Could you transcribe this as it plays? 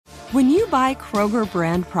When you buy Kroger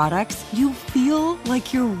brand products, you feel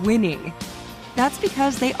like you're winning. That's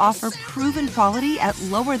because they offer proven quality at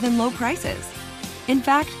lower than low prices. In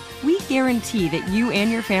fact, we guarantee that you and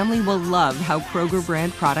your family will love how Kroger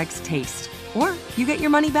brand products taste, or you get your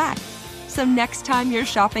money back. So next time you're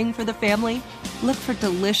shopping for the family, look for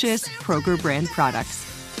delicious Kroger brand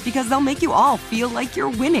products, because they'll make you all feel like you're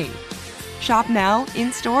winning. Shop now,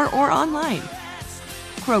 in-store, or online.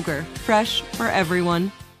 Kroger, fresh for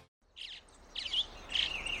everyone.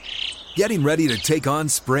 Getting ready to take on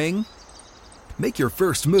spring? Make your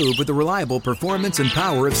first move with the reliable performance and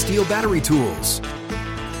power of Steel battery tools.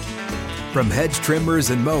 From hedge trimmers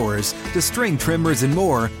and mowers to string trimmers and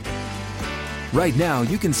more, right now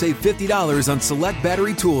you can save $50 on select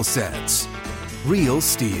battery tool sets. Real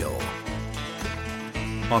Steel.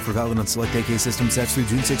 Offer valid on select AK system sets through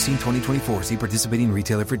June 16, 2024. See participating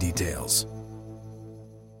retailer for details.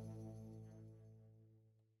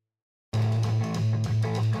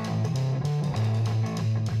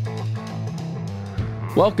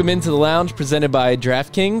 Welcome into the lounge presented by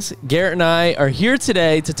DraftKings. Garrett and I are here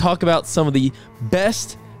today to talk about some of the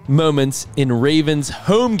best moments in Ravens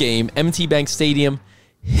home game, M&T Bank Stadium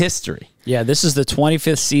history. Yeah, this is the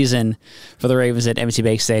 25th season for the Ravens at M&T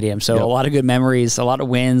Bank Stadium. So A lot of good memories, a lot of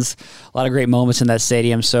wins, a lot of great moments in that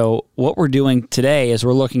stadium. So what we're doing today is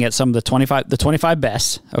we're looking at some of the 25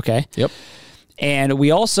 best, okay? Yep. And we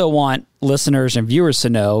also want listeners and viewers to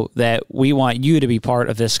know that we want you to be part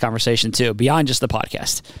of this conversation too, beyond just the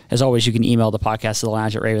podcast. As always, you can email the podcast to the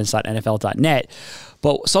lounge at ravens.nfl.net.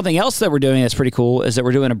 But something else that we're doing that's pretty cool is that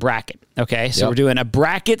we're doing a bracket, okay? So we're doing a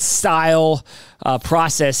bracket-style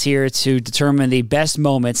process here to determine the best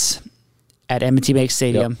moments at M&T Bank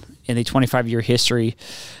Stadium in the 25-year history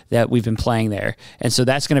that we've been playing there. And so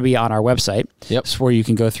that's going to be on our website. Yep. It's where you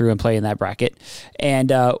can go through and play in that bracket.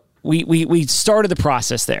 And we started the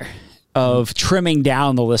process there of trimming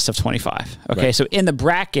down the list of 25. Okay, Right. So in the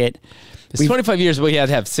bracket, It's 25 years, but we had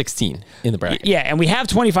to have 16 in the bracket. yeah, and we have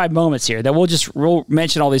 25 moments here that we'll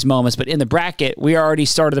mention all these moments, but in the bracket, we already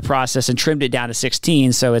started the process and trimmed it down to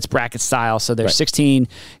 16, so it's bracket style. So there's 16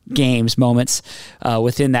 moments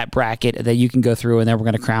within that bracket that you can go through, and then we're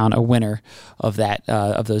going to crown a winner of that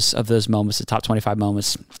of those moments, the top 25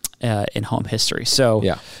 moments in home history. So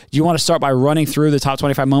do you want to start by running through the top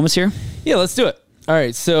 25 moments here? Yeah, let's do it. All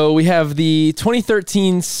right, so we have the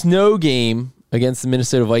 2013 snow game against the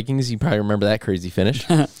Minnesota Vikings. You probably remember that crazy finish.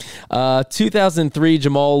 2003,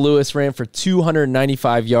 Jamal Lewis ran for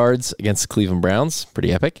 295 yards against the Cleveland Browns.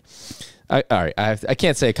 Pretty epic. All right, I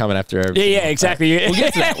can't say a comment after everything. Yeah, exactly. Right. We'll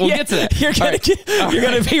get to that. We'll get to that. You're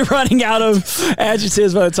going to be running out of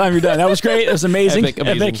adjectives by the time you're done. That was great. It was amazing.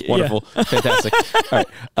 Epic. Wonderful. Fantastic. All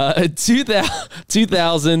right.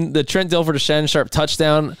 2000, the Trent Dilfer to Shannon Sharp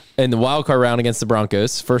touchdown in the wild card round against the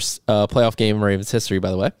Broncos. First playoff game in Ravens history,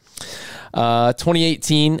 by the way.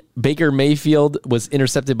 2018, Baker Mayfield was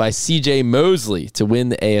intercepted by C.J. Mosley to win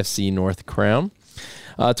the AFC North crown.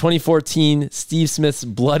 2014, Steve Smith's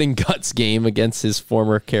blood and guts game against his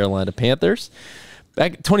former Carolina Panthers.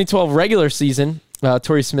 Back 2012 regular season,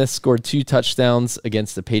 Torrey Smith scored 2 touchdowns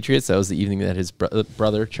against the Patriots. That was the evening that his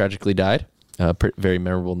brother tragically died. Very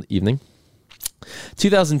memorable evening.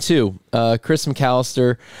 2002, Chris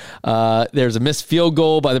McAllister. There's a missed field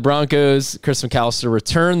goal by the Broncos. Chris McAllister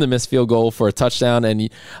returned the missed field goal for a touchdown, and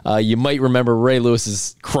you might remember Ray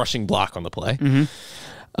Lewis's crushing block on the play.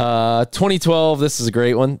 2012, this is a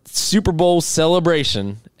great one. Super Bowl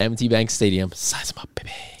celebration, M&T Bank Stadium. Size them up, baby.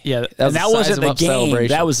 Yeah, that wasn't the game.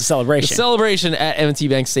 Celebration. That was the celebration. The celebration at M&T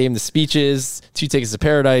Bank Stadium. The speeches, 2 tickets to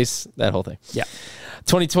paradise, that whole thing. Yeah.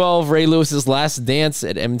 2012, Ray Lewis's last dance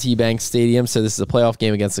at M&T Bank Stadium. So this is a playoff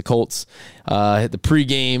game against the Colts. The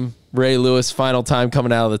pregame, Ray Lewis, final time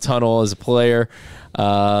coming out of the tunnel as a player.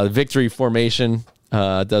 Victory formation,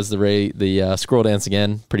 does the scroll dance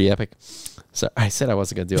again. Pretty epic. So I said I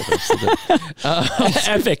wasn't going to do it.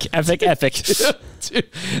 Epic.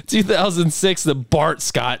 2006, the Bart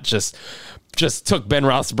Scott just took Ben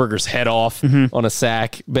Roethlisberger's head off on a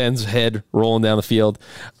sack. Ben's head rolling down the field.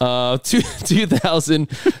 2000,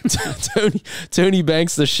 Tony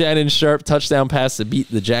Banks, the Shannon Sharp touchdown pass to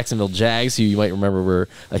beat the Jacksonville Jags, who you might remember were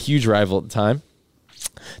a huge rival at the time.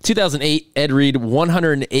 2008, Ed Reed,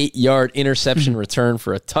 108-yard interception return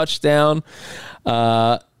for a touchdown.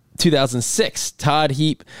 2006, Todd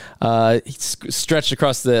Heap stretched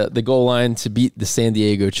across the goal line to beat the San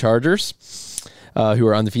Diego Chargers, who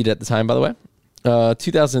were undefeated at the time, by the way.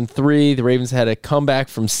 2003, the Ravens had a comeback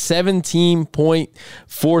from 17-point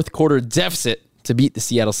fourth quarter deficit to beat the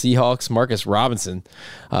Seattle Seahawks. Marcus Robinson,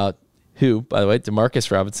 who, by the way, DeMarcus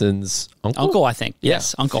Robinson's uncle? Uncle, I think. Yeah.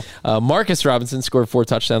 Yes, uncle. Marcus Robinson scored 4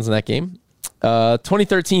 touchdowns in that game.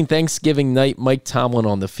 2013 Thanksgiving night, Mike Tomlin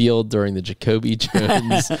on the field during the Jacoby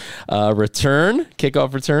Jones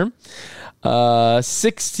kickoff return.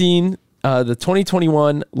 16, the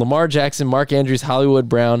 2021 Lamar Jackson, Mark Andrews, Hollywood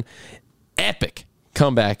Brown, epic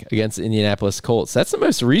comeback against the Indianapolis Colts. That's the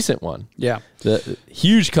most recent one. Yeah. The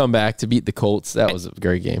huge comeback to beat the Colts. That was a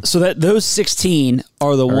great game. So that those 16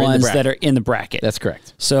 are the ones that are in the bracket. That's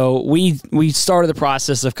correct. So we started the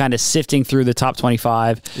process of kind of sifting through the top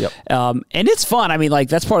 25. Yep. And it's fun. I mean, like,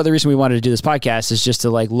 that's part of the reason we wanted to do this podcast, is just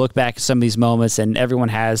to like look back at some of these moments, and everyone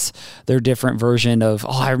has their different version of,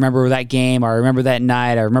 I remember that game, or I remember that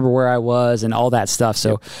night, I remember where I was, and all that stuff.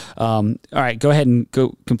 So, all right, go ahead and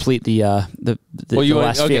go complete the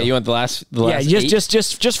last few. You want the last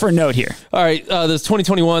just for a note here. All right, this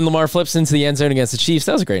 2021 Lamar flips into the end zone against the Chiefs.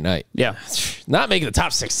 That was a great night. Yeah. Not making the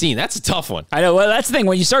top 16. That's a tough one. I know. Well, that's the thing.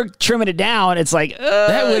 When you start trimming it down, it's like,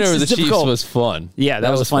 that win over the difficult. Chiefs was fun. Yeah,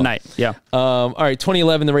 that was a fun night. Yeah. All right,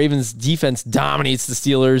 2011, the Ravens defense dominates the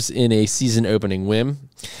Steelers in a season-opening win.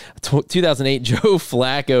 2008,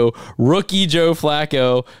 rookie Joe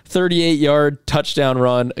Flacco, 38-yard touchdown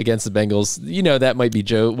run against the Bengals. You know, that might be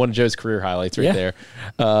one of Joe's career highlights right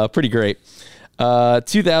there. Pretty great.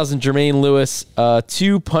 2000, Jermaine Lewis,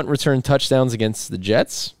 2 punt return touchdowns against the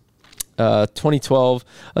Jets. 2012,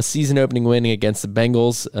 a season-opening win against the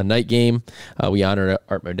Bengals, a night game. We honored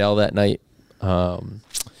Art Modell that night.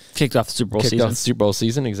 Kicked off the Super Bowl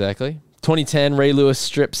season, exactly. 2010, Ray Lewis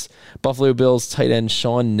strips Buffalo Bills tight end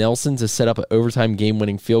Sean Nelson to set up an overtime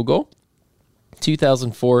game-winning field goal.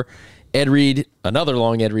 2004, Ed Reed, another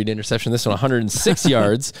long Ed Reed interception, this one 106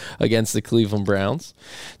 yards against the Cleveland Browns.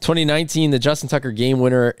 2019, the Justin Tucker game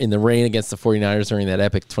winner in the rain against the 49ers during that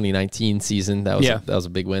epic 2019 season. That was a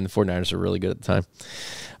big win. The 49ers were really good at the time.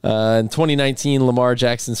 In 2019, Lamar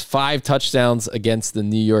Jackson's 5 touchdowns against the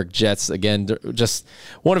New York Jets. Again, just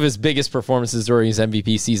one of his biggest performances during his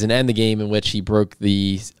MVP season, and the game in which he broke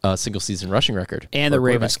the single-season rushing record. And the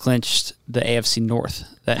Ravens clinched the AFC North.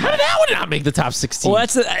 How did that one not make the top 16? Well,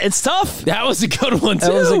 it's tough. That was a good one, too.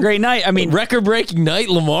 That was a great night. I mean, record-breaking night,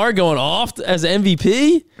 Lamar going off as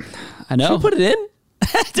MVP. I know. Should we put it in?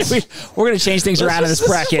 We're going to change things around in this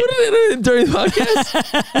bracket. Put it in during the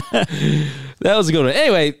podcast. That was a good one.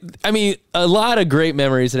 Anyway, I mean, a lot of great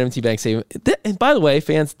memories at M&T Bank Stadium. And by the way,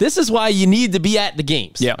 fans, this is why you need to be at the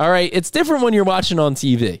games. Yeah. All right? It's different when you're watching on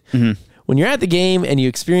TV. Mm-hmm. When you're at the game and you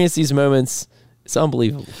experience these moments, it's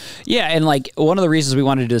unbelievable. Yeah, and like one of the reasons we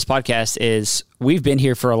wanted to do this podcast is we've been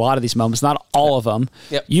here for a lot of these moments, not all of them.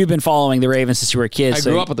 Yep. You've been following the Ravens since you were a kid. I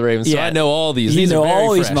grew up with the Ravens, so I know all these. These know are very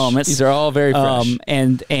all fresh. These moments. These are all very fresh.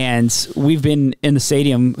 And we've been in the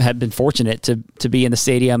stadium, have been fortunate to be in the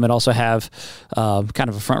stadium and also have kind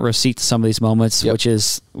of a front row seat to some of these moments,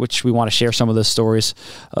 which we want to share some of those stories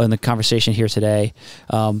in the conversation here today.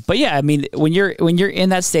 But yeah, I mean, when you're in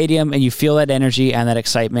that stadium and you feel that energy and that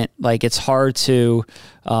excitement, like it's hard to.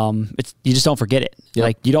 You just don't forget it. Yep.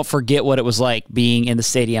 Like you don't forget what it was like being in the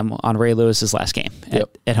stadium on Ray Lewis's last game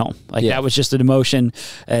at home. Like that was just an emotion,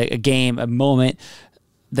 a game, a moment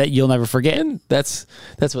that you'll never forget. And that's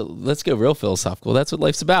what, let's go real philosophical. That's what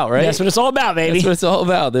life's about, right? That's what it's all about, baby. That's what it's all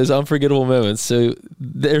about. There's unforgettable moments. So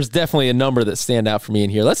there's definitely a number that stand out for me in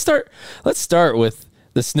here. Let's start with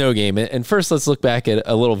the snow game. And first, let's look back at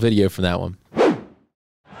a little video from that one.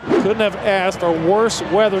 Couldn't have asked for worse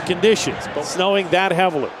weather conditions, but snowing that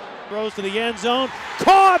heavily. Throws to the end zone.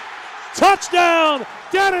 Caught! Touchdown!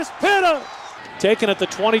 Dennis Pitta! Taken at the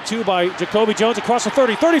 22 by Jacoby Jones across the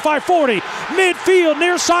 30, 35, 40. Midfield,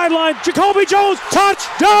 near sideline. Jacoby Jones!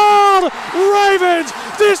 Touchdown! Ravens!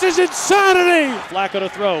 This is insanity! Flacco to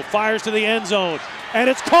throw. Fires to the end zone. And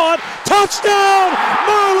it's caught. Touchdown!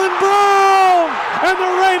 Marlon Brown! And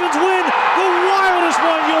the Ravens win the wildest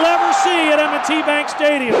one you'll ever see at M&T Bank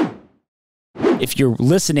Stadium. If you're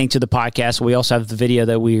listening to the podcast, we also have the video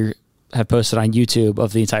that we have posted on YouTube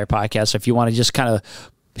of the entire podcast. So if you want to just kind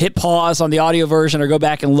of hit pause on the audio version or go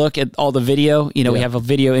back and look at all the video, we have a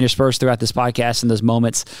video interspersed throughout this podcast and those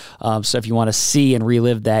moments. So if you want to see and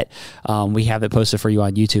relive that, we have it posted for you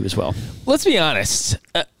on YouTube as well. Let's be honest.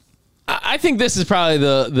 I think this is probably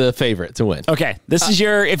the favorite to win. Okay. This is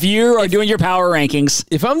if you are doing your power rankings.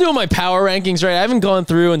 If I'm doing my power rankings, right, I haven't gone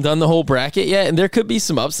through and done the whole bracket yet, and there could be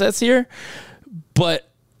some upsets here, but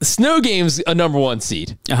Snow Game's a number 1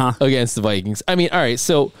 seed against the Vikings. I mean, all right,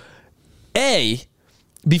 so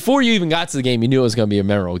before you even got to the game, you knew it was going to be a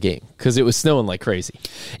memorable game because it was snowing like crazy.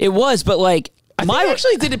 It was, but like,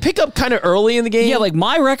 did it pick up kind of early in the game? Yeah, like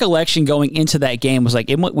my recollection going into that game was like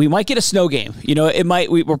we might get a snow game. It might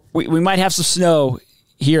we might have some snow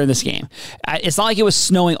here in this game. It's not like it was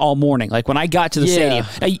snowing all morning. Like when I got to the stadium,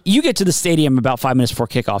 you get to the stadium about 5 minutes before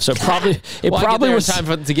kickoff, so it probably was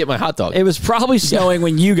time to get my hot dog. It was probably snowing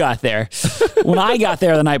when you got there. When I got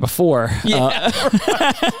there the night before, you were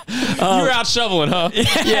out shoveling, huh?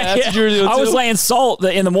 Yeah, that's what you were doing I was too. laying salt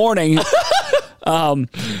in the morning.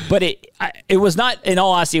 But it was not. In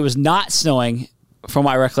all honesty, it was not snowing. From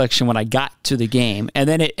my recollection, when I got to the game, and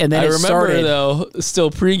then it started. Though,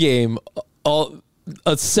 still pregame,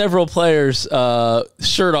 several players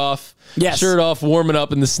shirt off, warming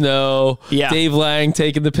up in the snow. Yeah. Dave Lang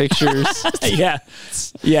taking the pictures.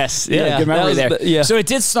 Good memory there. So it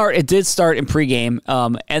did start in pregame,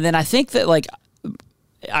 and then I think that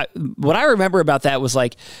what I remember about that was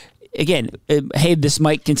like. Again, hey, this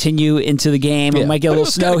might continue into the game. It might get a little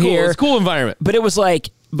snow here. It's a cool environment. But it was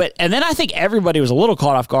like, and then I think everybody was a little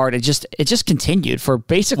caught off guard. It just continued for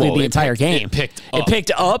basically the entire game. It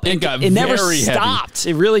picked up. It never stopped.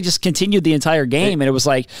 It really just continued the entire game. And it was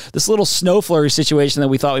like this little snow flurry situation that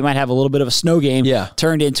we thought we might have a little bit of a snow game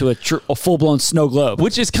turned into a full-blown snow globe.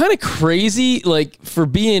 Which is kind of crazy, like, for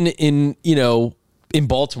being in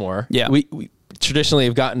Baltimore. Yeah. We traditionally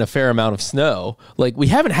have gotten a fair amount of snow. Like, we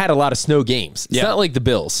haven't had a lot of snow games. It's not like the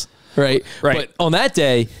Bills, right? But on that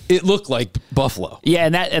day, it looked like Buffalo. Yeah,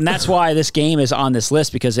 and that's why this game is on this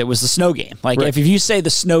list, because it was the snow game. Like, if you say the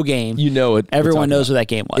snow game, you know it. Everyone knows what that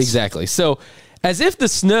game was. Exactly. So, as if the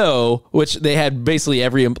snow, which they had basically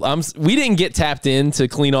we didn't get tapped in to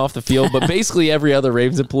clean off the field, but basically every other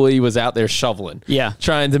Ravens employee was out there shoveling,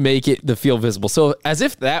 trying to make the field visible. So, as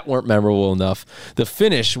if that weren't memorable enough, the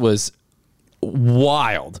finish was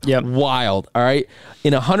wild. Wild. All right.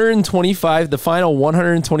 In the final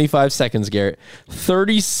 125 seconds, Garrett,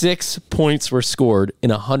 36 points were scored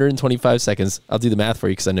in 125 seconds. I'll do the math for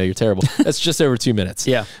you because I know you're terrible. That's just over 2 minutes.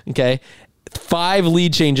 Yeah. Okay. 5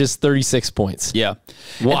 lead changes, 36 points. Yeah.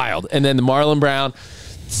 Wild. And then the Marlon Brown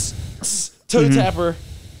toe tapper.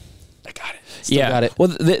 I got it. Still got it.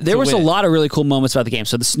 Well, there was a lot of really cool moments about the game.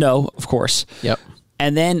 So the snow, of course. Yep.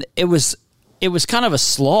 And then it was kind of a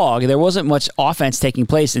slog. There wasn't much offense taking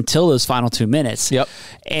place until those final 2 minutes. Yep.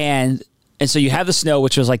 And so you have the snow,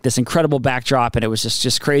 which was like this incredible backdrop, and it was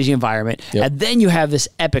just crazy environment. Yep. And then you have this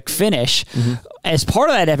epic finish. Mm-hmm. As part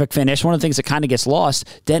of that epic finish, one of the things that kind of gets lost,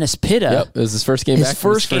 Dennis Pitta. Yep. It was his first game back.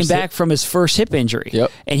 First game back from his first hip injury.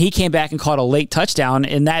 Yep. And he came back and caught a late touchdown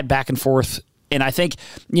in that back and forth. And I think,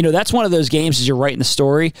 that's one of those games as you're writing the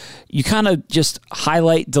story, you kind of just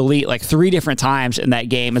highlight, delete like 3 different times in that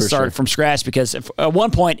game and start from scratch, because at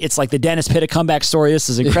one point it's like the Dennis Pitta comeback story. This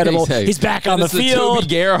is incredible. Exactly. He's back on the field. Toby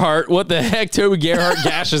Gerhart. What the heck? Toby Gerhart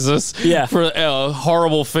gashes us for a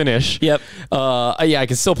horrible finish. Yep. I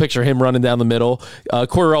can still picture him running down the middle.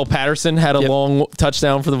 Cordarrelle Patterson had a long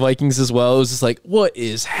touchdown for the Vikings as well. It was just like, what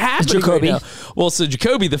is happening Jacoby. right now? Well, so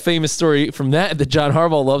Jacoby, the famous story from that John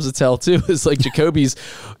Harbaugh loves to tell too, is like Jacoby's,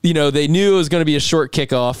 they knew it was going to be a short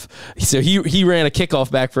kickoff. So he ran a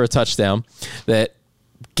kickoff back for a touchdown that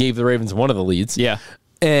gave the Ravens one of the leads. Yeah.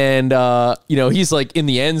 And, he's like in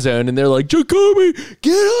the end zone and they're like, Jacoby,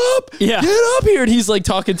 get up here. And he's like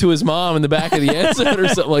talking to his mom in the back of the end zone or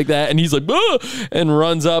something like that. And he's like, and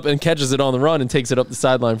runs up and catches it on the run and takes it up the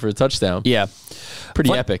sideline for a touchdown. Yeah.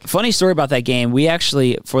 Pretty epic. Funny story about that game. We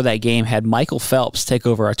actually, for that game, had Michael Phelps take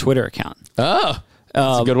over our Twitter account. Oh,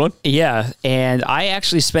 that's a good one. Yeah. And I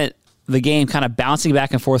actually spent the game kind of bouncing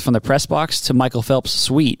back and forth from the press box to Michael Phelps'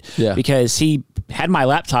 suite because he had my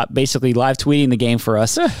laptop basically live tweeting the game for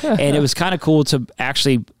us. And it was kind of cool to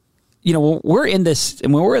actually, we're in this,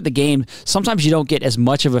 and when we're at the game, sometimes you don't get as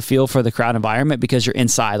much of a feel for the crowd environment because you're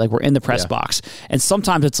inside, like we're in the press box. And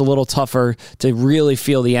sometimes it's a little tougher to really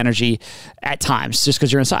feel the energy at times just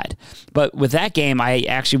because you're inside. But with that game, I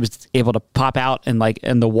actually was able to pop out and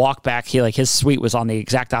the walk back, his suite was on the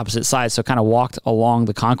exact opposite side. So kind of walked along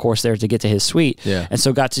the concourse there to get to his suite. Yeah. And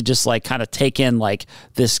so got to just kind of take in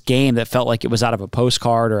this game that felt like it was out of a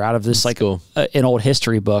postcard or out of this an old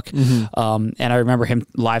history book. Mm-hmm. And I remember him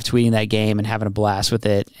live tweeting that game and having a blast with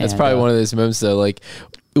it. That's probably one of those moments though, like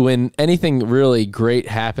when anything really great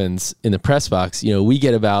happens in the press box, we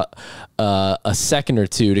get about a second or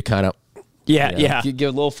two to kind of give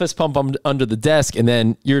a little fist pump under the desk, and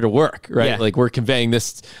then you're to work, right? Yeah. Like we're conveying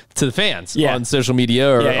this to the fans on social media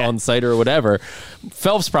or on site or whatever.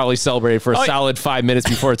 Phelps probably celebrated for a solid 5 minutes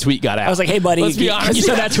before a tweet got out. I was like, hey, buddy, let's be honest. You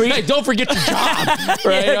saw that tweet? Hey, don't forget your job,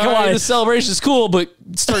 right? Come on. The celebration's cool, but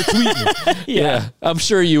start tweeting. I'm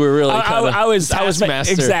sure you were really I was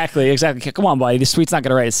taskmaster. Exactly. Come on, buddy. This tweet's not going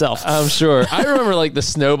to write itself. I'm sure. I remember the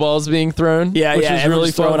snowballs being thrown. Which was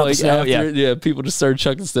really fun. Up snow. People just started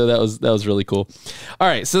chucking snow. That was really cool. All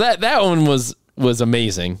right, so that one was was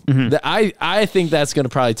amazing. I think that's going to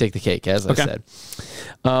probably take the cake, as I said.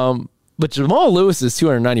 But Jamal Lewis's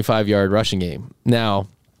 295-yard rushing game. Now,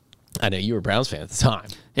 I know you were a Browns fan at the time.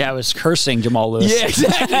 Yeah, I was cursing Jamal Lewis. Yeah,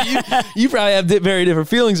 exactly. you probably have very different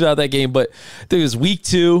feelings about that game, but I think it was week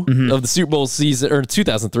 2 of the Super Bowl season, or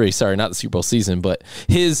 2003, sorry, not the Super Bowl season, but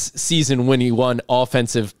his season when he won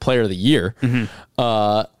Offensive Player of the Year.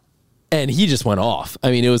 And he just went off.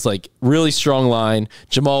 I mean, it was like really strong line.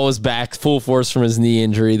 Jamal was back full force from his knee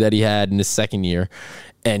injury that he had in his second year.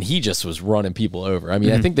 And he just was running people over. I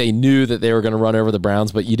mean, I think they knew that they were going to run over the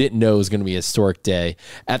Browns, but you didn't know it was going to be a historic day.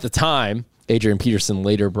 At the time, Adrian Peterson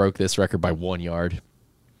later broke this record by 1 yard.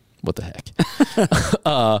 What the heck?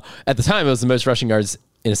 At the time, it was the most rushing yards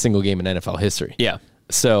in a single game in NFL history. Yeah.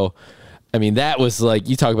 So, I mean, that was like,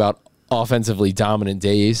 you talk about offensively dominant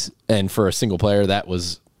days, and for a single player, that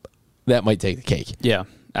might take the cake. Yeah,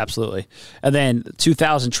 absolutely. And then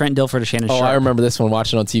 2000, Trent Dilfer to Shannon Sharpe. I remember this one,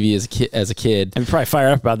 watching on TV as a kid. I'm probably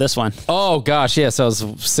fired up about this one. Oh, gosh, yeah. So I was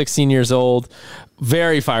 16 years old,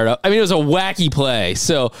 very fired up. I mean, it was a wacky play.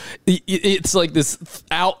 So it's like this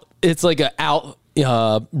out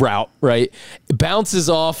route, right? It bounces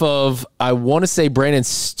off of, I want to say, Brandon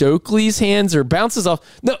Stokely's hands, or bounces off.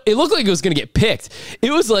 No, it looked like it was going to get picked.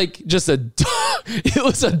 It was like just a duck. It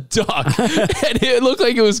was a duck. And it looked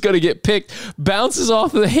like it was going to get picked. Bounces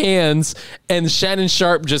off the hands, and Shannon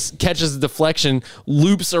Sharpe just catches the deflection,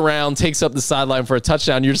 loops around, takes up the sideline for a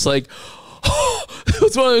touchdown. You're just like, it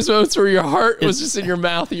was one of those moments where your heart was just in your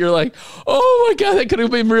mouth and you're like, oh my God, that could have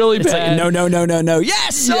been really bad. Like, no.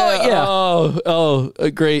 Yes. Yeah. Oh, a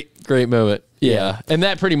great moment. Yeah. And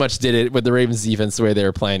that pretty much did it with the Ravens defense, the way they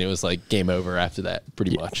were playing. It was like game over after that,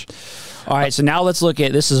 pretty much. All right. So now let's look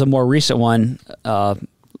at, this is a more recent one.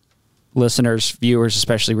 Listeners, viewers,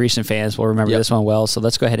 especially recent fans, will remember this one well. So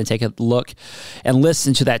let's go ahead and take a look and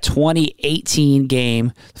listen to that 2018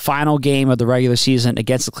 game, final game of the regular season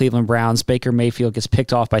against the Cleveland Browns. Baker Mayfield gets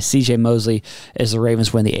picked off by C.J. Mosley as the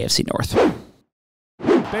Ravens win the AFC North.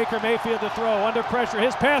 Baker Mayfield to throw, under pressure.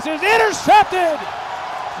 His pass is intercepted.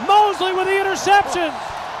 Mosley with the interception.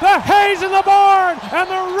 The hay's in the barn, and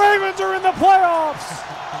the Ravens are in the playoffs.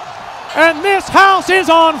 And this house is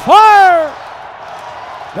on fire.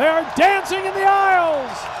 They are dancing in the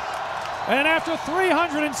aisles. And after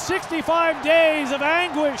 365 days of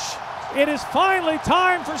anguish, it is finally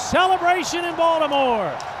time for celebration in Baltimore.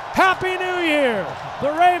 Happy New Year.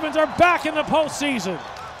 The Ravens are back in the postseason.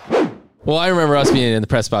 Well, I remember us being in the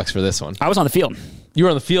press box for this one. I was on the field. You were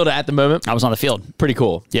on the field at the moment? I was on the field. Pretty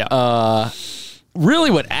cool. Yeah. Really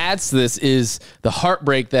what adds to this is the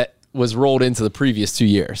heartbreak that was rolled into the previous 2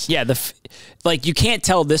 years. Yeah, you can't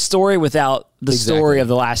tell this story without the story of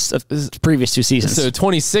the previous 2 seasons. So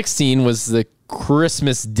 2016 was the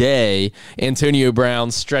Christmas Day. Antonio Brown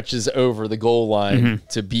stretches over the goal line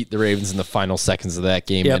to beat the Ravens in the final seconds of that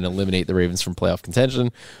game and eliminate the Ravens from playoff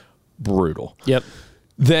contention. Brutal. Yep.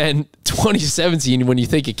 Then 2017, when you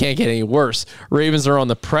think it can't get any worse, Ravens are on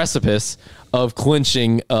the precipice of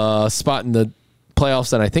clinching a spot in the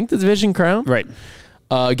playoffs and I think the division crown. Right.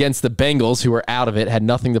 Against the Bengals, who were out of it, had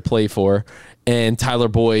nothing to play for, and Tyler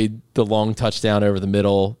Boyd, the long touchdown over the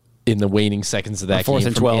middle in the waning seconds of that game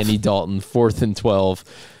from 12. Andy Dalton, 4th and 12,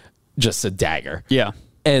 just a dagger. Yeah.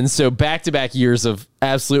 And so back-to-back years of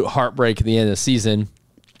absolute heartbreak at the end of the season.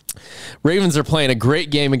 Ravens are playing a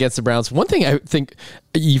great game against the Browns. One thing I think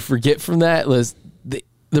you forget from that was the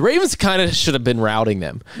Ravens kind of should have been routing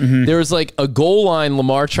them. There was like a goal line.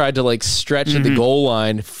 Lamar tried to like stretch at the goal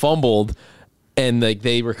line, fumbled, and like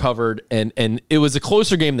they recovered, and it was a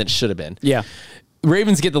closer game than it should have been. Yeah.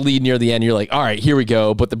 Ravens get the lead near the end. You're like, all right, here we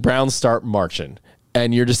go. But the Browns start marching,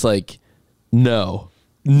 and you're just like, no,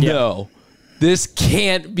 this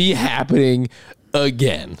can't be happening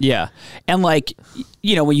again. Yeah. And like,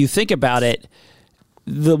 when you think about it,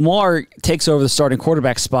 Lamar takes over the starting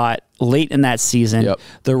quarterback spot late in that season. Yep.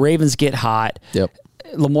 The Ravens get hot. Yep.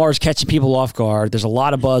 Lamar's catching people off guard. There's a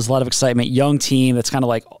lot of buzz, a lot of excitement. Young team that's kind of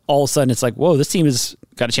like all of a sudden it's like, whoa, this team has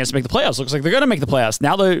got a chance to make the playoffs. Looks like they're going to make the playoffs.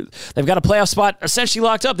 Now they've got a playoff spot essentially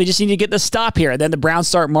locked up. They just need to get the stop here. And then the Browns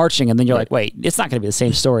start marching, and then you're like, wait, it's not going to be the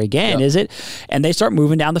same story again, is it? And they start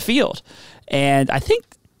moving down the field. And I think,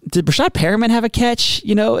 did Brashad Perriman have a catch,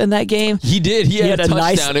 in that game? He did. He had a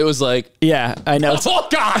touchdown. It was like, yeah, I know. Oh,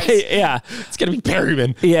 guys. Yeah. It's going to be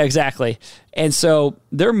Perriman. Yeah, exactly. And so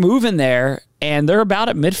they're moving there, and they're about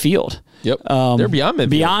at midfield. Yep. They're beyond midfield.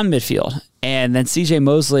 Beyond midfield. And then C.J.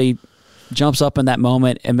 Mosley jumps up in that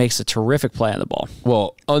moment and makes a terrific play on the ball.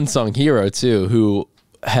 Well, unsung hero, too, who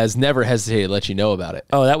has never hesitated to let you know about it.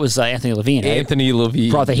 Oh, that was Anthony Levine. Anthony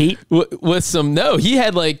Levine. Brought the heat? With some, no, he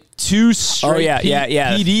had like 2 straight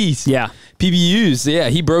PDs. Yeah. PBUs. Yeah,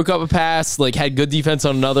 he broke up a pass, like had good defense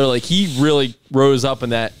on another. Like he really rose up in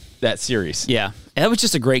that series. Yeah. And that was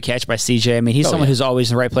just a great catch by CJ. I mean, he's someone who's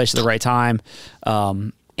always in the right place at the right time.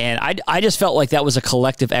 And I just felt like that was a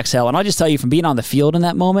collective exhale. And I'll just tell you, from being on the field in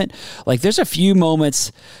that moment, like there's a few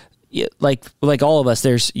moments, like all of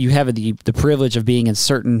us, you have the privilege of being in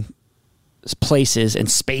certain places and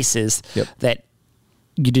spaces that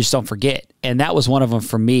you just don't forget. And that was one of them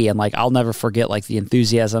for me. And like, I'll never forget like the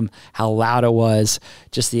enthusiasm, how loud it was,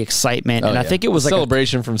 just the excitement. I think it was the like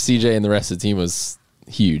celebration from CJ and the rest of the team was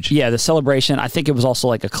huge. Yeah, the celebration. I think it was also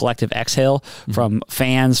like a collective exhale from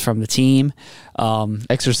fans, from the team.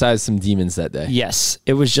 Exercised some demons that day. Yes,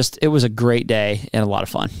 it was a great day and a lot of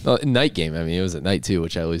fun. Well, night game. I mean, it was at night too,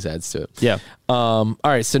 which always adds to it. Yeah. All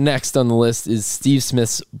right. So next on the list is Steve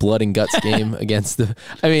Smith's blood and guts game against the.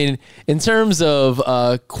 I mean, in terms of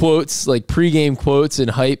quotes, like pregame quotes and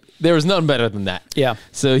hype, there was none better than that. Yeah.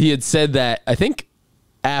 So he had said that, I think,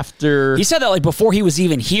 after he said that like before he was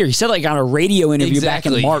even here. He said like on a radio interview back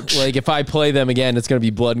in March. Like if I play them again, it's going to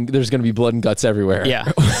be blood. There's going to be blood and guts everywhere.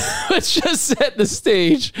 Yeah. Let's just set the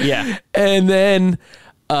stage. Yeah. And then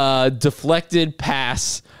deflected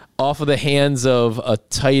pass off of the hands of a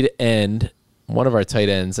tight end, one of our tight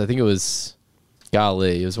ends. I think it was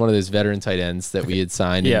Golly. It was one of those veteran tight ends that we had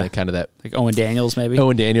signed. Yeah. In kind of that, like Owen Daniels, maybe.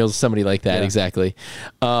 Owen Daniels, somebody like that. Yeah. Exactly.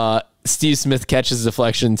 Steve Smith catches the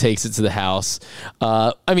deflection, takes it to the house.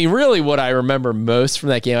 I mean, really what I remember most from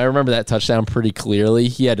that game, I remember that touchdown pretty clearly.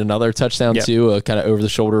 He had another touchdown too, kind of over the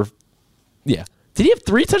shoulder. Yeah. Did he have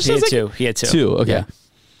 3 touchdowns? He had two. 2. Okay.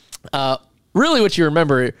 Yeah. Really what you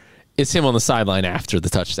remember is him on the sideline after the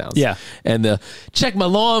touchdowns. Yeah. And the check my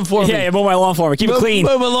lawn for me. Yeah, mow my lawn for me. Keep it clean.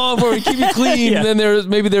 Mow my lawn for me. Keep it clean. Yeah. And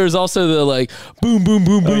then there was also the like boom, boom,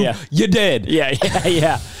 boom, boom. yeah. You're dead.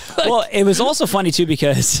 Yeah. Well, it was also funny too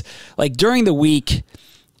because like during the week,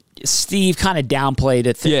 Steve kind of downplayed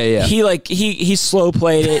it. Yeah. He slow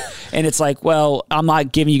played it, and it's like, well, I'm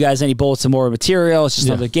not giving you guys any bullets and more material. It's just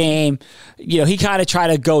another game. You know, he kind of tried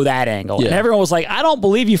to go that angle, and everyone was like, I don't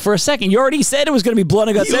believe you for a second. You already said it was going to be blood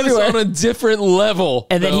and guts everywhere. He was on a different level.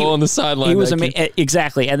 And then on the sideline, he was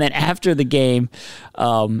exactly. And then after the game,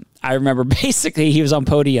 I remember basically he was on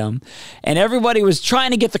podium and everybody was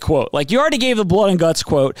trying to get the quote. Like you already gave the blood and guts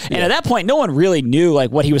quote. And at that point, no one really knew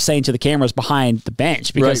like what he was saying to the cameras behind the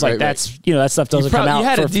bench because that's, you know, that stuff doesn't come out. You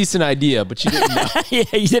had a decent idea, but you didn't know. Yeah,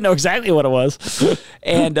 you didn't know exactly what it was.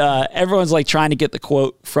 And everyone's like trying to get the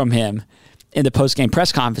quote from him in the post-game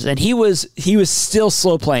press conference. And he was still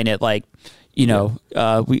slow playing it. Like, you know,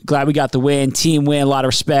 glad we got the win, team win, a lot of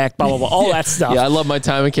respect, blah, blah, blah, all that stuff. Yeah, I love my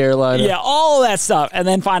time in Carolina. Yeah, all that stuff. And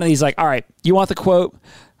then finally he's like, all right, you want the quote?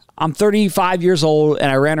 I'm 35 years old,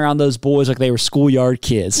 and I ran around those boys like they were schoolyard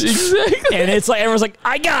kids. Exactly. And it's like, everyone's like,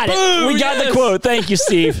 I got it. Boom, we got the quote. Thank you,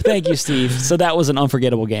 Steve. Thank you, Steve. So that was an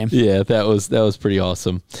unforgettable game. Yeah, that was pretty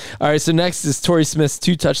awesome. All right, so next is Torrey Smith's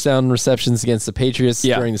 2 touchdown receptions against the Patriots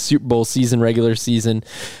during the Super Bowl regular season.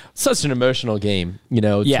 Such an emotional game. You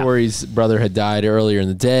know, Torrey's brother had died earlier in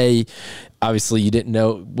the day. Obviously, you didn't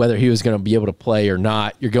know whether he was going to be able to play or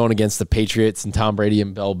not. You're going against the Patriots and Tom Brady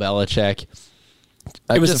and Bill Belichick.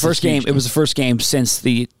 It was the first game. It was the first game since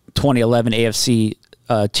the 2011 AFC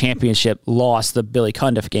championship loss, the Billy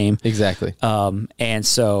Cundiff game. Exactly. And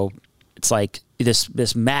so it's like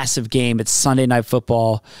this massive game. It's Sunday Night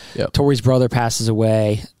Football. Yep. Torrey's brother passes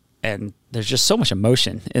away, and there's just so much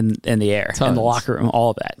emotion in the air, in the locker room,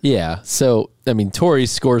 all of that. Yeah. So, I mean, Torrey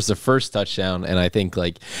scores the first touchdown, and I think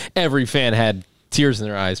like every fan had tears in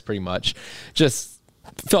their eyes pretty much. Just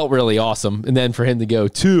felt really awesome. And then for him to go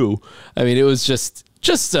 2, I mean, it was just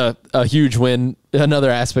a huge win.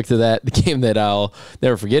 Another aspect of that, the game that I'll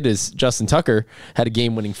never forget is Justin Tucker had a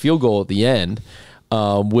game-winning field goal at the end,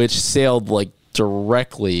 which sailed like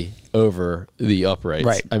directly over the uprights.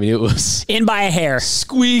 Right. I mean, it was in by a hair.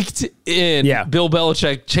 Squeaked in. Yeah. Bill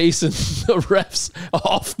Belichick chasing the refs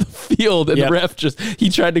off the field, and the ref he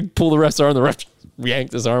tried to pull the ref's arm, the ref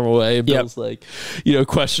yanked his arm away. And Bill's like, you know,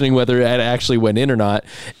 questioning whether it actually went in or not.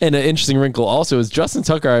 And an interesting wrinkle also is Justin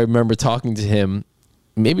Tucker, I remember talking to him,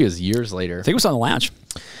 maybe it was years later. I think it was on the lounge.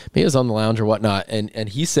 Maybe it was on the lounge or whatnot. And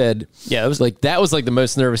he said, it was like, that was like the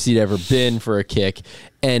most nervous he'd ever been for a kick.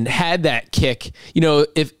 And had that kick, you know,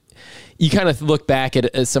 if you kind of look back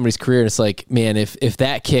at somebody's career and it's like, man, if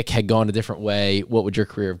that kick had gone a different way, what would your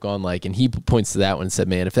career have gone like? And he points to that one and said,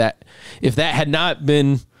 man, if that had not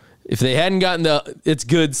been, if they hadn't gotten the it's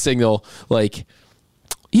good signal, like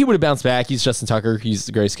he would have bounced back. He's Justin Tucker. He's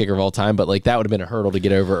the greatest kicker of all time, but like that would have been a hurdle to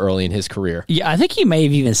get over early in his career. Yeah, I think he may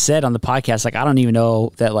have even said on the podcast, like, I don't even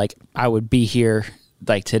know that like I would be here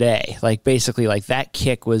like today. Like basically like that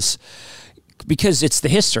kick was because it's the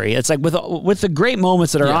history. It's like with the great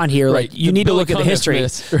moments that are on here, right. like you The need Billy to look at the history.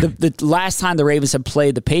 Cundiff The last time the Ravens had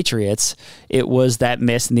played the Patriots, it was that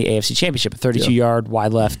miss in the AFC Championship, a 32-yard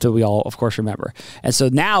wide left that we all, of course, remember. And so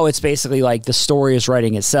now it's basically like the story is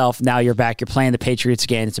writing itself. Now you're back, you're playing the Patriots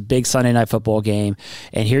again. It's a big Sunday night football game.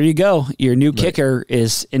 And here you go. Your new kicker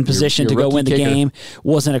is in position to go win the game.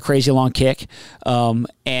 Wasn't a crazy long kick.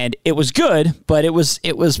 And it was good, but it was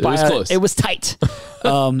close. It was tight.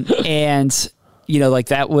 And you know, like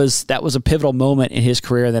that was a pivotal moment in his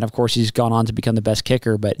career. Then, of course, he's gone on to become the best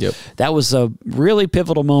kicker. But that was a really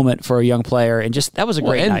pivotal moment for a young player, and just that was a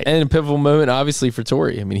great night. And a pivotal moment, obviously, for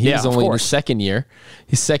Torrey. I mean, he was only in his second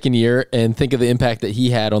year, and think of the impact that he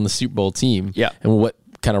had on the Super Bowl team. Yeah, and what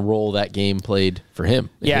kind of role that game played for him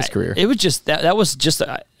in his career. It was just that was just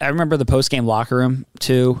I remember the post-game locker room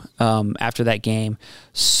too after that game.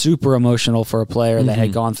 Super emotional for a player that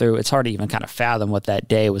had gone through. It's hard to even kind of fathom what that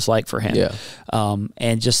day was like for him. Yeah.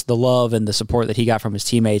 And just the love and the support that he got from his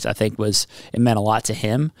teammates, I think it meant a lot to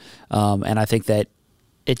him. And I think that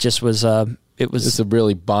it just was it's a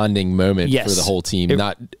really bonding moment Yes. for the whole team,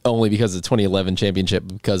 not only because of the 2011 championship,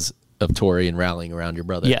 but because of Torrey and rallying around your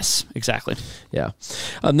brother. Yes, exactly. Yeah.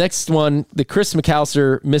 Next one, the Chris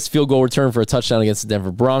McAllister missed field goal return for a touchdown against the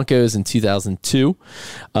Denver Broncos in 2002.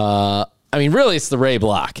 I mean, really, it's the Ray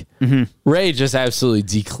block. Ray just absolutely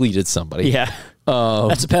decleated somebody. Yeah.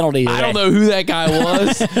 That's a penalty today. I don't know who that guy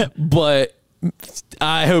was, but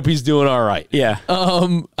I hope he's doing all right. Yeah.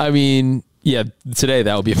 I mean, yeah, today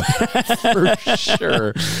that would be for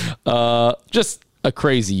sure. Just a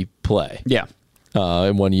crazy play. Yeah.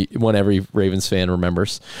 And one every Ravens fan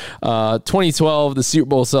remembers. 2012, the Super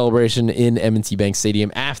Bowl celebration in M&T Bank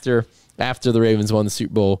Stadium after the Ravens won the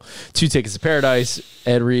Super Bowl. 2 tickets to paradise.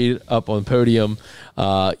 Ed Reed up on the podium.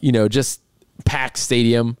 Just packed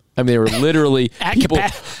stadium. I mean, they were literally people.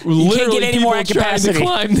 You can't get any more at trying capacity. to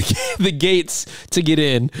climb the gates to get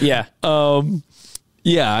in. Yeah.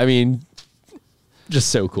 Yeah. I mean, just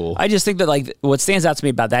so cool. I just think that like what stands out to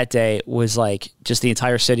me about that day was like just the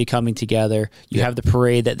entire city coming together. You have the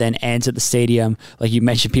parade that then ends at the stadium. Like you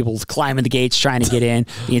mentioned, people climbing the gates trying to get in.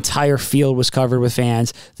 The entire field was covered with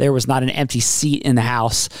fans. There was not an empty seat in the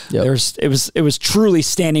house. Yep. It was truly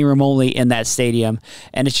standing room only in that stadium.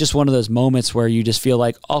 And it's just one of those moments where you just feel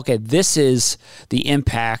like, okay, this is the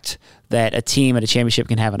impact that a team at a championship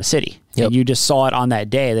can have in a city. Yep. And you just saw it on that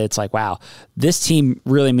day that it's like, wow, this team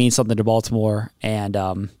really means something to Baltimore. And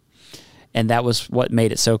that was what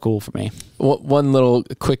made it so cool for me. One little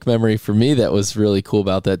quick memory for me that was really cool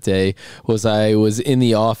about that day was I was in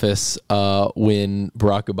the office when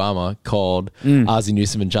Barack Obama called Ozzie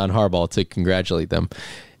Newsome and John Harbaugh to congratulate them.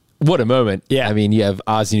 What a moment. Yeah. I mean, you have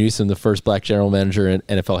Ozzie Newsome, the first black general manager in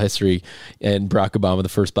NFL history, and Barack Obama, the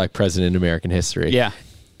first black president in American history. Yeah.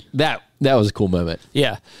 That was a cool moment.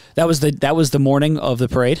 Yeah. That was the morning of the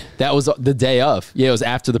parade. That was the day of. Yeah, it was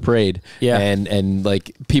after the parade. Yeah. And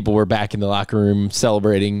like people were back in the locker room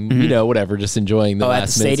celebrating, whatever, just enjoying the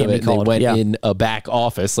last minutes of it. They went in a back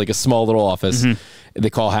office, like a small little office. The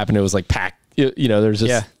call happened. It was like packed. There was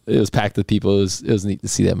just it was packed with people. It was neat to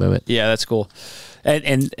see that moment. Yeah, that's cool.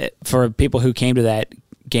 And for people who came to that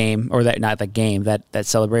game, or that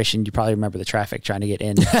celebration, you probably remember the traffic trying to get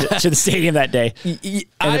in to the stadium that day.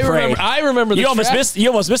 I remember you almost missed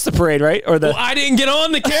the parade, right? Well, I didn't get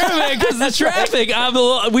on the caravan because the traffic.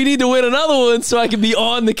 We need to win another one so I can be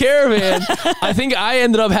on the caravan. I think I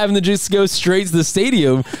ended up having to just go straight to the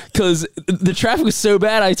stadium because the traffic was so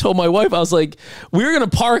bad. I told my wife, I was like, we're gonna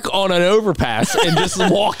park on an overpass and just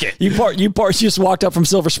walk it. You just walked up from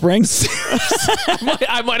Silver Springs.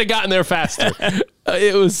 I might have gotten there faster.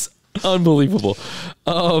 It was unbelievable.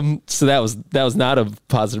 So that was not a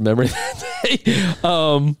positive memory that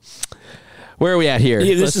day. Where are we at here?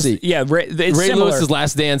 Let's see. Yeah, it's Ray similar. Lewis's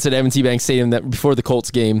last dance at M&T Bank Stadium that before the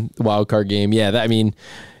Colts game, the wild card game. Yeah,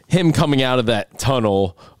 him coming out of that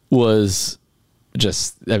tunnel was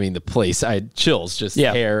just, the place. I had chills, just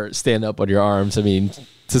hair stand up on your arms.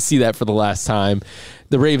 To see that for the last time.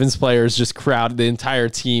 The Ravens players just the entire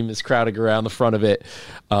team is crowding around the front of it.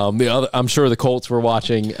 I'm sure the Colts were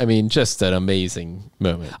watching. Just an amazing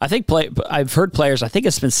moment. I think I've heard players, I think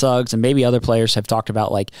it's been Suggs and maybe other players have talked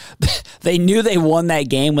about like they knew they won that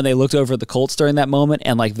game when they looked over at the Colts during that moment,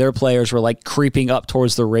 and like their players were like creeping up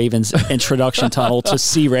towards the Ravens introduction tunnel to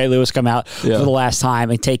see Ray Lewis come out for the last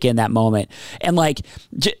time and take in that moment. And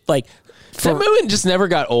That moment just never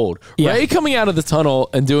got old. Yeah. Ray coming out of the tunnel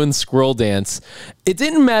and doing squirrel dance, it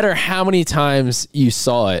didn't matter how many times you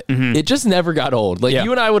saw it. It just never got old. Like,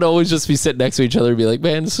 you and I would always just be sitting next to each other and be like,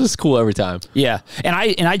 man, this is cool every time. Yeah. And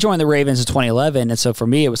I joined the Ravens in 2011. And so for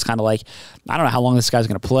me, it was kind of like, I don't know how long this guy's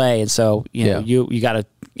going to play. And so, you know, you got to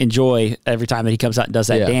enjoy every time that he comes out and does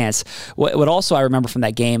that dance. What also I remember from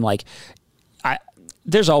that game, like,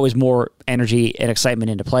 there's always more energy and excitement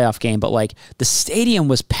into playoff game, but like the stadium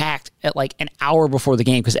was packed at like an hour before the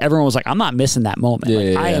game because everyone was like, I'm not missing that moment.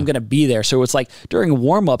 I am going to be there. So it's like during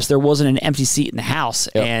warmups, there wasn't an empty seat in the house.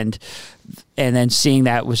 And then seeing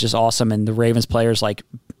that was just awesome. And the Ravens players like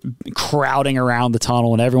crowding around the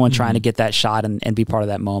tunnel and everyone trying to get that shot and be part of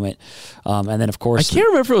that moment. And then of course, I can't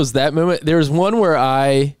remember if it was that moment. There was one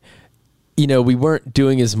where we weren't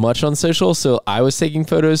doing as much on social, so I was taking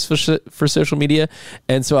photos for social media,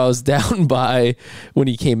 and so I was down by when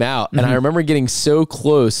he came out, and I remember getting so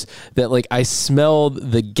close that like I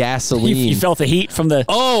smelled the gasoline. You felt the heat from the...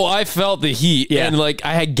 Oh, I felt the heat, and like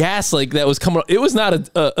I had gas like that was coming. It was not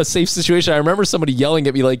a safe situation. I remember somebody yelling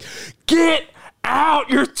at me like, "Get out,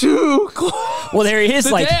 you're too close." Well, there he is.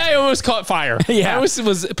 The like, day I almost caught fire. I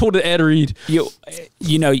was pulled an Ed Reed.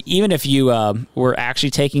 You know, even if you were actually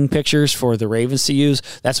taking pictures for the Ravens to use,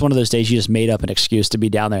 that's one of those days you just made up an excuse to be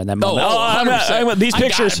down there in that moment. These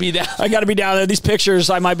pictures, I got to be down there. These pictures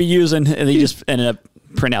I might be using, and they just ended up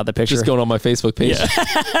print out the picture. Just going on my Facebook page.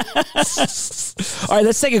 All right,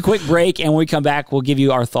 let's take a quick break, and when we come back, we'll give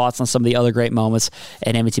you our thoughts on some of the other great moments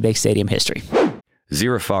in M&T Bank Stadium history.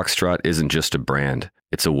 Zero Foxtrot isn't just a brand,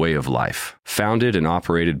 it's a way of life. Founded and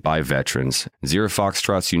operated by veterans, Zero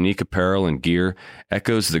Foxtrot's unique apparel and gear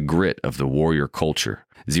echoes the grit of the warrior culture.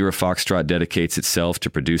 Zero Foxtrot dedicates itself to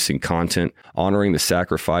producing content, honoring the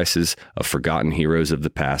sacrifices of forgotten heroes of the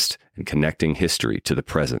past, and connecting history to the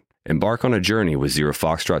present. Embark on a journey with Zero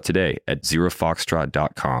Foxtrot today at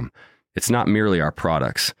zerofoxtrot.com. It's not merely our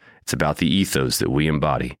products, it's about the ethos that we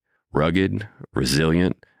embody. Rugged,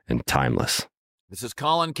 resilient, and timeless. This is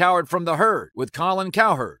Colin Cowherd from The Herd with Colin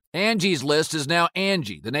Cowherd. Angie's List is now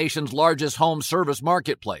Angie, the nation's largest home service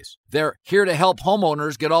marketplace. They're here to help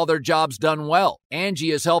homeowners get all their jobs done well.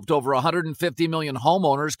 Angie has helped over 150 million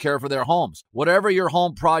homeowners care for their homes. Whatever your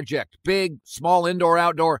home project, big, small, indoor,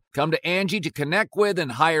 outdoor, come to Angie to connect with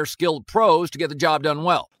and hire skilled pros to get the job done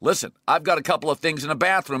well. Listen, I've got a couple of things in a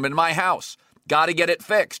bathroom in my house. Got to get it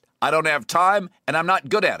fixed. I don't have time, and I'm not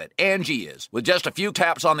good at it. Angie is. With just a few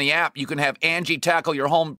taps on the app, you can have Angie tackle your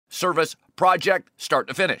home service project start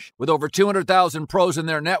to finish. With over 200,000 pros in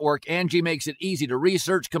their network, Angie makes it easy to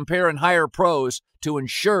research, compare, and hire pros to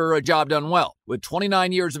ensure a job done well. With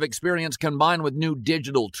 29 years of experience combined with new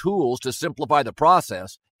digital tools to simplify the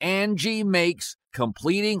process, Angie makes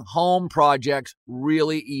completing home projects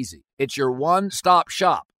really easy. It's your one-stop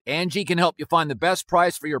shop. Angie can help you find the best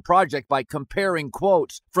price for your project by comparing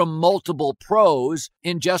quotes from multiple pros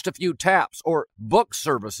in just a few taps, or book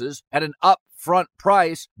services at an upfront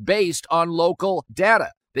price based on local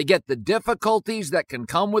data. They get the difficulties that can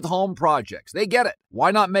come with home projects. They get it. Why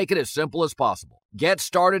not make it as simple as possible? Get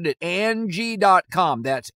started at Angie.com.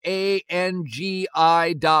 That's ANGI.com,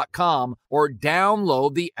 or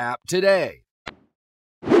download the app today.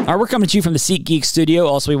 All right, we're coming to you from the SeatGeek studio.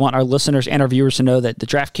 Also, we want our listeners and our viewers to know that the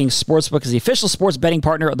DraftKings Sportsbook is the official sports betting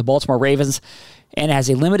partner of the Baltimore Ravens and has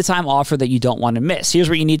a limited time offer that you don't want to miss. Here's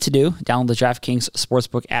what you need to do. Download the DraftKings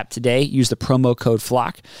Sportsbook app today. Use the promo code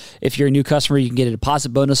FLOCK. If you're a new customer, you can get a deposit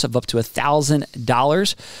bonus of up to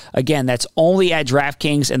 $1,000. Again, that's only at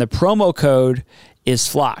DraftKings, and the promo code is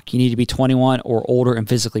FLOCK. You need to be 21 or older and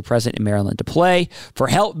physically present in Maryland to play. For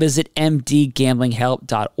help, visit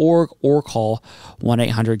mdgamblinghelp.org or call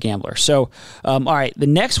 1-800-GAMBLER. So, all right, the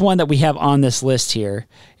next one that we have on this list here,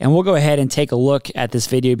 and we'll go ahead and take a look at this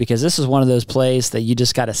video because this is one of those plays that you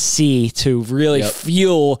just got to see to really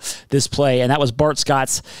fuel this play, and that was Bart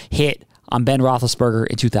Scott's hit on Ben Roethlisberger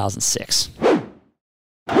in 2006.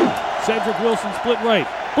 Cedric Wilson split right.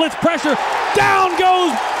 Blitz pressure. Down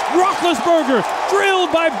goes Roethlisberger.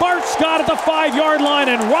 Drilled by Bart Scott at the 5-yard line,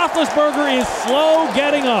 and Roethlisberger is slow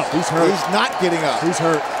getting up. He's hurt. He's not getting up. He's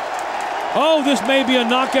hurt. Oh, this may be a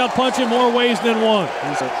knockout punch in more ways than one.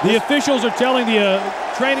 The officials are telling the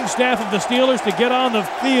training staff of the Steelers to get on the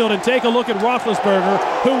field and take a look at Roethlisberger,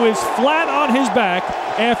 who is flat on his back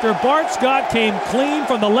after Bart Scott came clean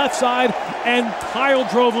from the left side and pile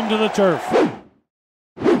drove him to the turf.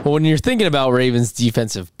 Well, when you're thinking about Ravens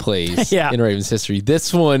defensive plays in Ravens history,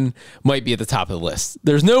 this one might be at the top of the list.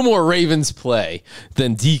 There's no more Ravens play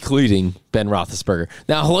than decleating Ben Roethlisberger.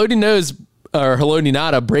 Now, Haloti knows Haloti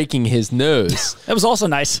Ngata breaking his nose. That was also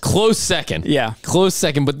nice. Close second. Yeah. Close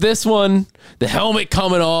second. But this one, the helmet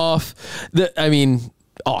coming off,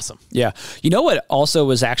 awesome. Yeah. You know what also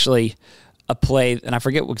was actually a play, and I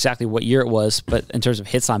forget exactly what year it was, but in terms of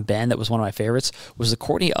hits on Ben, that was one of my favorites, was the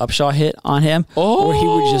Courtney Upshaw hit on him. Oh, where he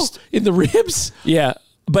would just in the ribs? Yeah.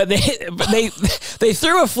 But they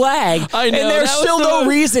threw a flag, I know, and there's still no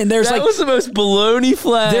reason. That was the most baloney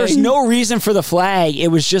flag. There's no reason for the flag. It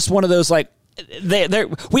was just one of those like,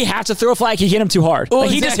 we have to throw a flag. He hit him too hard. Oh,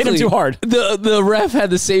 He just hit him too hard. The ref had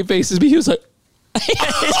the same face as me. He was like,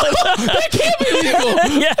 that can't be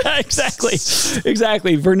legal. Yeah,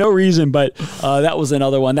 exactly. For no reason, but that was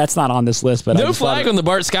another one. That's not on this list, but no flag on the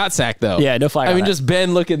Bart Scott sack, though. Yeah, no flag. I mean, just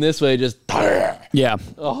Ben looking this way, just. Yeah.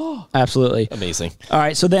 Oh, absolutely. Amazing. All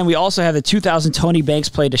right. So then we also have the 2000 Tony Banks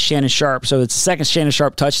play to Shannon Sharpe. So it's the second Shannon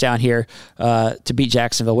Sharpe touchdown here to beat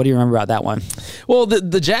Jacksonville. What do you remember about that one? Well,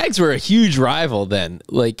 the Jags were a huge rival then.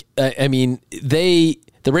 Like, I mean, the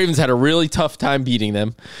Ravens had a really tough time beating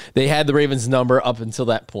them. They had the Ravens number up until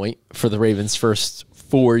that point for the Ravens' first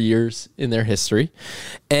 4 years in their history.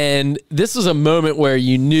 And this was a moment where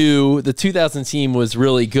you knew the 2000 team was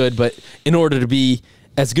really good, but in order to be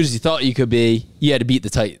as good as you thought you could be, you had to beat the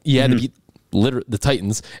the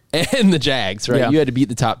Titans and the Jags, right? Yeah. You had to beat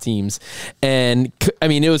the top teams. And I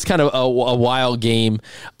mean, it was kind of a wild game.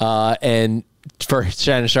 And for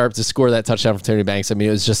Shannon Sharpe to score that touchdown from Tony Banks, I mean,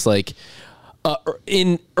 it was just like,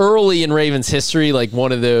 early in Ravens history, like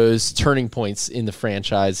one of those turning points in the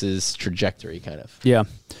franchise's trajectory, kind of. Yeah.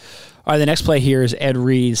 All right, the next play here is Ed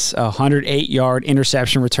Reed's 108-yard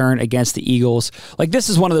interception return against the Eagles. Like, this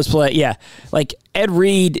is one of those plays, yeah. Like, Ed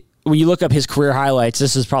Reed, when you look up his career highlights,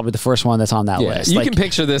 this is probably the first one that's on that list. You can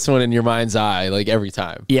picture this one in your mind's eye, like, every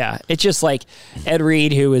time. Yeah, it's just like Ed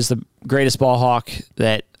Reed, who is the greatest ball hawk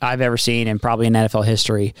that I've ever seen and probably in NFL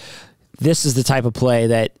history. This is the type of play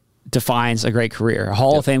that defines a great career, a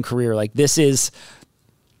Hall of Fame career. Like, this is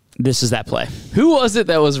that play. Who was it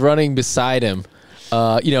that was running beside him?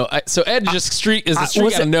 So Ed just streak out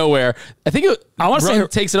of nowhere. I think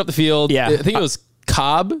takes it up the field. Yeah, I think it was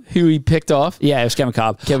Cobb who he picked off. Yeah, it was Kevin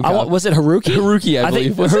Cobb. Was it Haruki? Haruki, I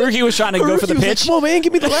believe. think Haruki was trying to go for the pitch. Like, come on, man,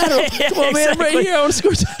 give me the lateral. Come on, man, I'm right here. I want to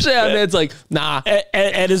score a touchdown. And Ed's like, nah.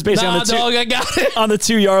 Ed is basically I got it. on the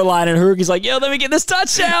 2-yard line, and Haruki's like, yo, let me get this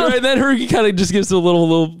touchdown. Right, and then Haruki kind of just gives a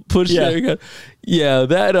little push there. Yeah,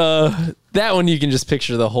 that one you can just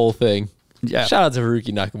picture the whole thing. Yeah. Shout out to Haruki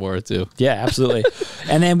Nakamura, too. Yeah, absolutely.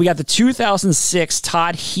 And then we got the 2006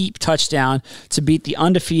 Todd Heap touchdown to beat the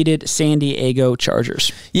undefeated San Diego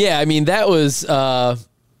Chargers. Yeah, I mean, that was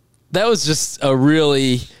just a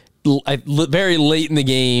really very late in the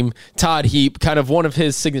game. Todd Heap, kind of one of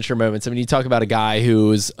his signature moments. I mean, you talk about a guy who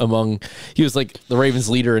was he was like the Ravens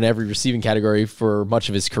leader in every receiving category for much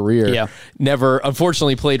of his career. Yeah. Never,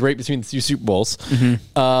 unfortunately, played right between the two Super Bowls.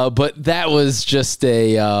 Mm-hmm. But that was just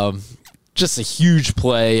a huge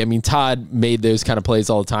play. I mean, Todd made those kind of plays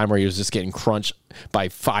all the time where he was just getting crunched by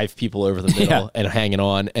 5 people over the middle and hanging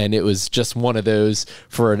on. And it was just one of those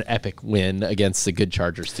for an epic win against a good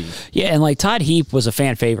Chargers team. Yeah, and like Todd Heap was a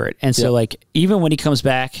fan favorite. And so like even when he comes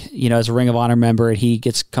back, as a Ring of Honor member and he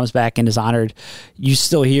comes back and is honored, you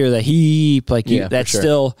still hear the Heap. Like that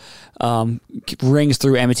still rings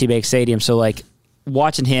through M&T Bank Stadium. So like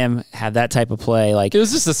watching him have that type of play, like it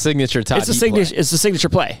was just a signature Todd Heap play. It's a signature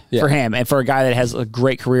play for him, and for a guy that has a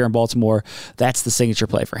great career in Baltimore, that's the signature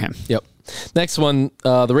play for him. Yep. Next one,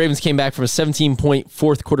 the Ravens came back from a 17-point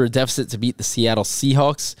fourth quarter deficit to beat the Seattle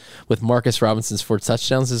Seahawks with Marcus Robinson's 4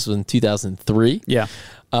 touchdowns. This was in 2003. Yeah.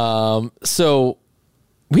 So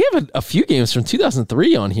we have a few games from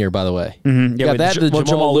 2003 on here, by the way. Mm-hmm. Yeah, got that, the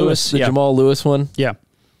Jamal Lewis, the Jamal Lewis one. Yeah.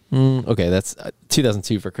 Okay, that's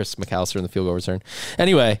 2002 for Chris McAllister in the field goal return.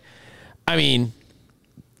 Anyway, I mean,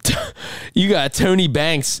 you got Tony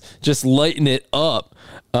Banks just lighting it up,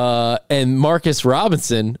 and Marcus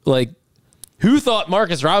Robinson. Like, who thought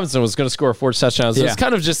Marcus Robinson was going to score 4 touchdowns? It was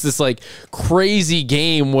kind of just this like crazy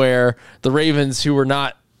game where the Ravens, who were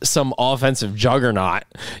not some offensive juggernaut,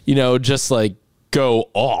 just like go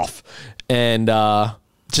off and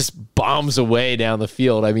just bombs away down the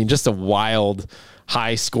field. I mean, just a wild,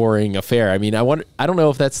 high-scoring affair. I mean, I don't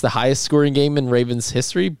know if that's the highest-scoring game in Ravens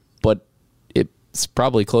history, but it's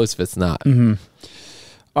probably close if it's not. Mm-hmm.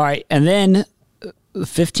 All right, and then the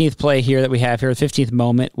 15th play here that we have here, the 15th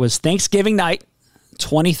moment, was Thanksgiving night,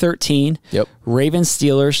 2013. Yep.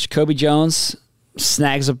 Ravens-Steelers. Jacoby Jones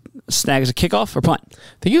snags a kickoff or punt? I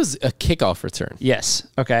think it was a kickoff return. Yes.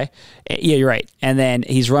 Okay. Yeah, you're right. And then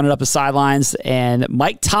he's running up the sidelines, and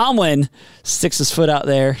Mike Tomlin sticks his foot out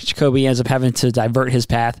there. Jacoby ends up having to divert his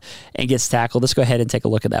path and gets tackled. Let's go ahead and take a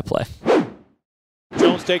look at that play.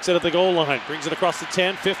 Mahomes takes it at the goal line, brings it across the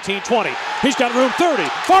 10, 15, 20. He's got room 30,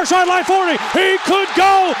 far sideline 40. He could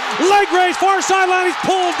go. Leg raise, far sideline. He's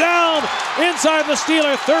pulled down inside the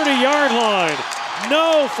Steeler 30-yard line.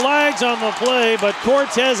 No flags on the play, but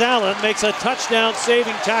Cortez Allen makes a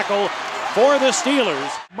touchdown-saving tackle for the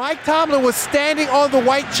Steelers. Mike Tomlin was standing on the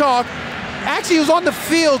white chalk. Actually, he was on the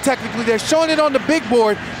field, technically. They're showing it on the big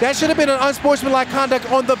board. That should have been an unsportsmanlike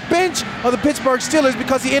conduct on the bench of the Pittsburgh Steelers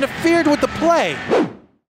because he interfered with the play.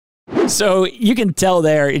 So you can tell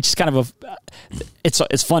there, it's just kind of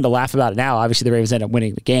it's fun to laugh about it now. Obviously, the Ravens ended up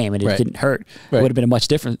winning the game, and it didn't hurt. Right. It would have been a much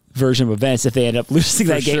different version of events if they ended up losing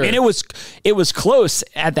that game. Sure. And it was close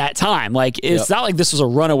at that time. Like, it's not like this was a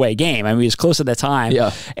runaway game. I mean, it was close at that time.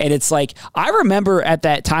 Yeah. And it's like, I remember at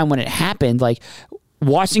that time when it happened, like,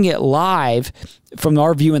 watching it live from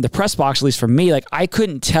our view in the press box, at least for me, like, I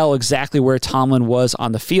couldn't tell exactly where Tomlin was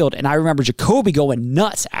on the field. And I remember Jacoby going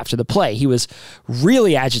nuts after the play. He was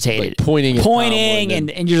really agitated. Like pointing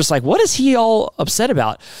and you're just like, what is he all upset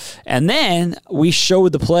about? And then we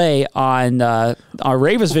showed the play on our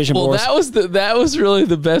Ravens Vision boards. That was really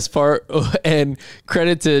the best part. And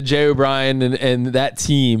credit to Jay O'Brien and that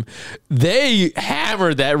team. They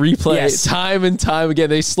hammered that replay time and time again.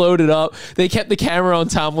 They slowed it up. They kept the camera on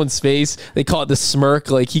Tomlin's face. They call it the smirk.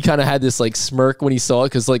 Like, he kind of had this like smirk when he saw it,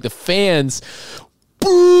 because like the fans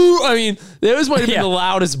boo. I mean, those might have been the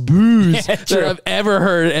loudest boos that I've ever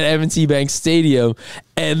heard at M&T Bank Stadium,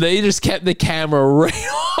 and they just kept the camera right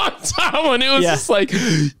on Tomlin. It was just like,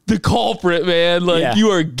 the culprit, man. Like, you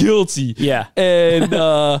are guilty. Yeah.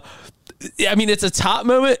 And I mean, it's a top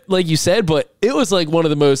moment, like you said, but it was like one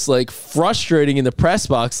of the most like frustrating in the press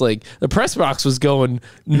box. Like, the press box was going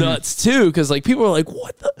nuts too, because like people were like,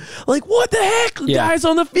 what the heck? The guy's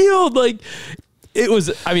on the field. Like, it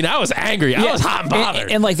was, I mean, I was angry. I was hot and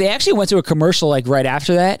bothered. And like, they actually went to a commercial like right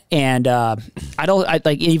after that. And I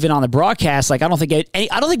like, even on the broadcast, like, I don't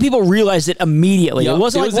think people realized it immediately. It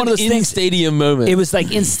wasn't like one of those things. Stadium moment. It was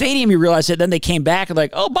like in stadium, you realized it. Then they came back and like,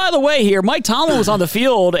 oh, by the way, here, Mike Tomlin was on the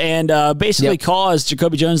field and basically caused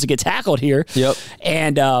Jacoby Jones to get tackled here. Yep.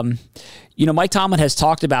 And, you know, Mike Tomlin has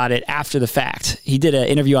talked about it after the fact. He did an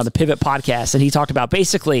interview on the Pivot podcast, and he talked about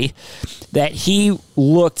basically that he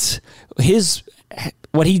looked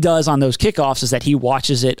what he does on those kickoffs is that he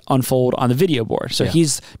watches it unfold on the video board. So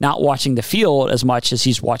he's not watching the field as much as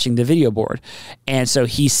he's watching the video board. And so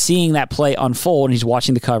he's seeing that play unfold, and he's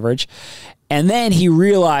watching the coverage. And then he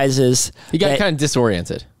realizes he got kind of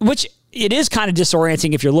disoriented. Which it is kind of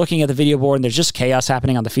disorienting if you're looking at the video board and there's just chaos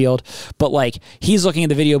happening on the field. But like, he's looking at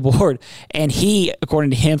the video board, and he,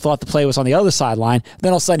 according to him, thought the play was on the other sideline.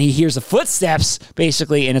 Then all of a sudden he hears the footsteps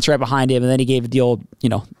basically, and it's right behind him. And then he gave it the old,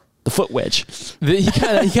 the foot wedge. He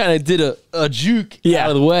kind of did a juke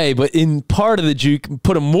out of the way, but in part of the juke,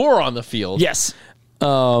 put him more on the field. Yes.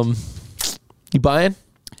 You buying?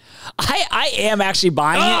 I am actually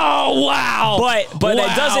buying it. Oh, wow. But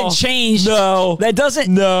that doesn't change. No. That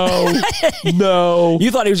doesn't. No. No.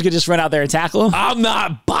 You thought he was going to just run out there and tackle him? I'm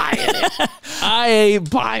not buying it. I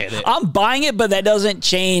ain't buying it. I'm buying it, but that doesn't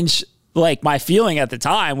change like my feeling at the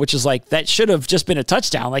time, which is like, that should have just been a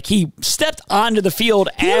touchdown. Like, he stepped onto the field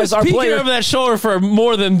as our player. He was peeking over that shoulder for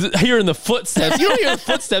more than hearing the footsteps. You don't hear the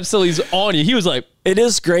footsteps till he's on you. He was like, it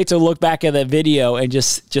is great to look back at that video and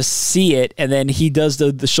just see it. And then he does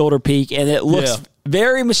the shoulder peek, and it looks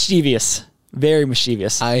very mischievous. Very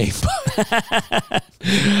mischievous. All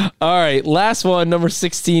right, last one, number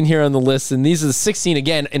 16 here on the list. And these are the 16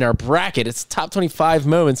 again in our bracket. It's top 25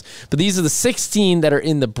 moments, but these are the 16 that are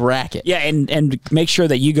in the bracket. Yeah, and make sure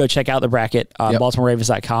that you go check out the bracket on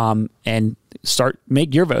BaltimoreRavens.com and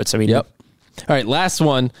make your votes. I mean, all right, last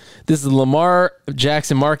one. This is Lamar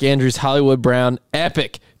Jackson, Mark Andrews, Hollywood Brown,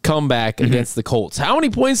 epic comeback against the Colts. How many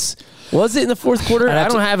points was it in the fourth quarter? I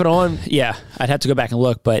don't have it on. Yeah, I'd have to go back and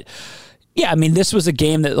look, but yeah, I mean, this was a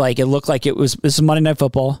game that like, it looked like this is Monday Night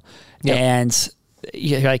Football, and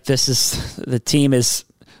like, the team is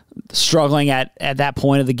struggling at that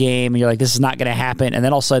point of the game, and you're like, this is not going to happen. And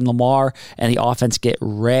then all of a sudden, Lamar and the offense get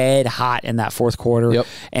red hot in that fourth quarter,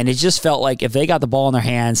 and it just felt like if they got the ball in their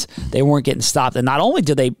hands, they weren't getting stopped. And not only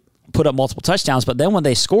did they put up multiple touchdowns, but then when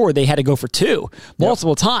they scored, they had to go for two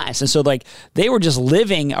multiple times. And so like, they were just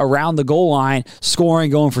living around the goal line, scoring,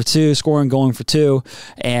 going for two, scoring, going for two.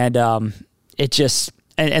 And it just,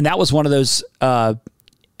 and that was one of those, at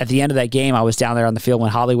the end of that game, I was down there on the field when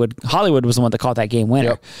Hollywood was the one that caught that game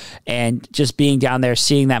winner. And just being down there,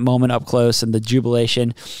 seeing that moment up close and the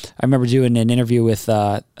jubilation. I remember doing an interview with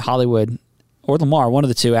Hollywood or Lamar, one of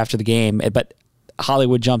the two, after the game, but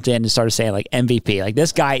Hollywood jumped in and started saying like MVP, like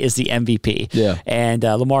this guy is the MVP. Yeah. And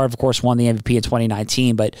Lamar, of course, won the MVP in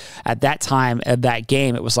 2019. But at that time of that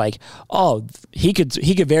game, it was like, oh, he could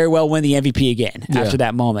very well win the MVP again after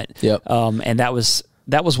that moment. Yep. And that was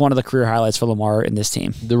one of the career highlights for Lamar in this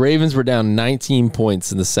team. The Ravens were down 19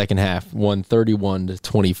 points in the second half, won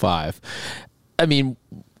 31-25. I mean,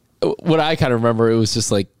 what I kind of remember, it was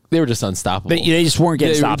just like they were just unstoppable. They just weren't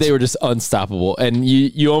getting stopped. They were just unstoppable, and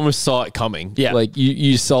you almost saw it coming. Yeah. Like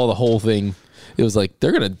you saw the whole thing. It was like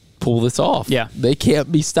they're gonna pull this off. Yeah. They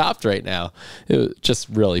can't be stopped right now. It was just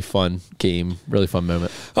really fun game, really fun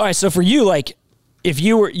moment. All right, so for you, like, if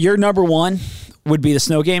your number one would be the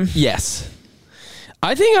snow game? Yes.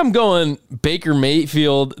 I think I'm going Baker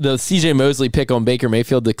Mayfield, the CJ Mosley pick on Baker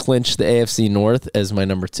Mayfield to clinch the AFC North as my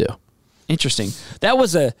number 2. Interesting. That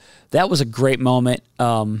was a great moment.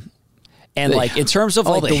 And like in terms of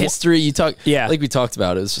all like the history you talk, yeah, like we talked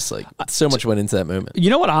about, it was just like so much went into that moment. You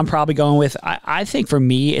know what I'm probably going with? I think for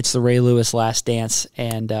me, it's the Ray Lewis Last Dance.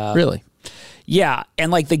 And really? Yeah,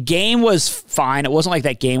 and like the game was fine. It wasn't like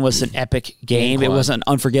that game was an epic game. Anquan. It wasn't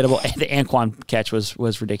unforgettable. The Anquan catch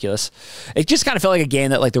was ridiculous. It just kind of felt like a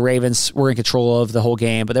game that like the Ravens were in control of the whole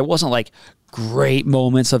game, but there wasn't like great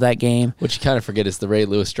moments of that game. What you kind of forget is the Ray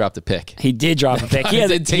Lewis dropped a pick. He did drop a pick. He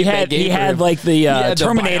had like the the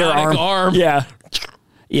Terminator arm. Yeah.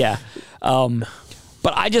 But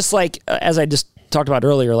I just like, as I just talked about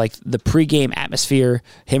earlier, like the pregame atmosphere,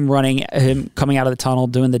 him coming out of the tunnel,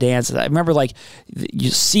 doing the dance. I remember like you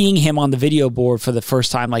seeing him on the video board for the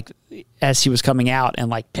first time, like as he was coming out, and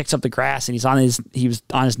like picks up the grass and he was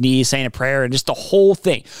on his knees saying a prayer, and just the whole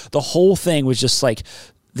thing was just like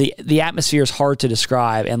the atmosphere is hard to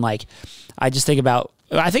describe. And like I think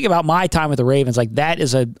about my time with the Ravens, like that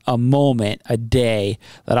is a moment, a day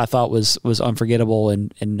that I thought was unforgettable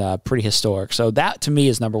and pretty historic. So that to me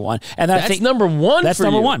is number one. And that's number one. That's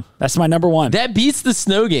number one. That's my number one. That beats the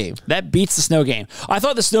snow game. I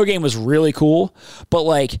thought the snow game was really cool, but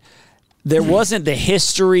like there wasn't the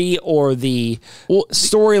history or the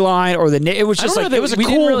storyline or it was just like it was a we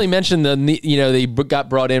cool. didn't really mention they got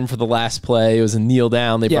brought in for the last play. It was a kneel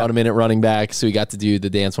down. They brought him in at running back, so he got to do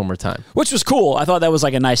the dance one more time, which was cool. I thought that was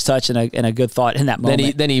like a nice touch and a good thought in that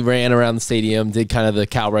moment. Then he ran around the stadium, did kind of the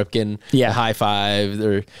Cal Ripken high five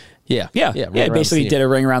or. Yeah. Basically did a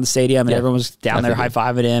ring around the stadium, and everyone was down there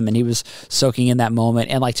high-fiving him, and he was soaking in that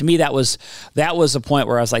moment. And like to me, that was a point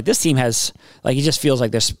where I was like, this team has like it just feels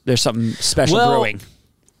like there's something special brewing.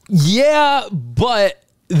 Yeah, but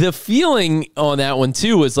the feeling on that one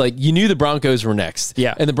too was like you knew the Broncos were next.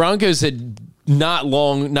 Yeah, and the Broncos had not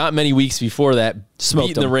many weeks before that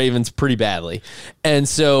beaten the Ravens pretty badly, and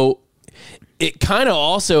so. It kind of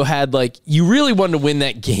also had like you really wanted to win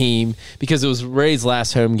that game because it was Ray's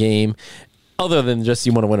last home game. Other than just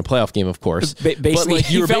you want to win a playoff game, of course. Basically, but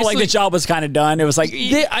like, you felt like the job was kind of done. It was like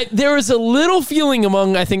there was a little feeling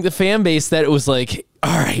among I think the fan base that it was like,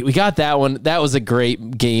 all right, we got that one. That was a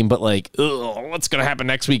great game, but like, what's going to happen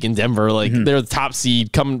next week in Denver? Like they're the top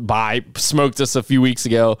seed, come by, smoked us a few weeks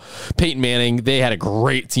ago. Peyton Manning, they had a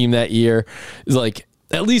great team that year. It's like.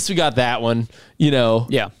 At least we got that one,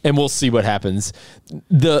 and we'll see what happens.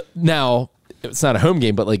 Now, it's not a home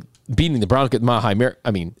game, but like beating the Broncos at Mile High America.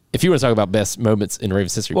 I mean, if you want to talk about best moments in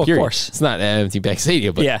Ravens history, period, of course. It's not an empty Bank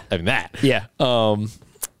Stadium, but I mean that. Yeah.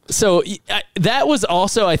 So that was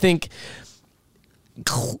also, I think,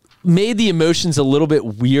 made the emotions a little bit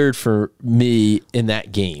weird for me in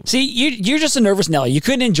that game. See, you're just a nervous Nelly. You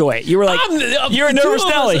couldn't enjoy it. You were like, you're a nervous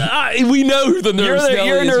Nelly. We know who the nervous Nelly is.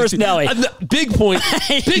 You're a nervous Nelly. Big point.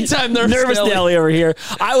 Big time nervous Nelly over here.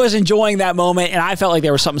 I was enjoying that moment, and I felt like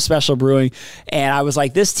there was something special brewing. And I was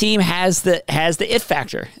like, this team has the it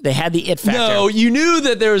factor. They had the it factor. No, you knew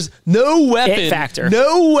that there was no weapon. It factor.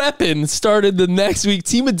 No weapon started the next week.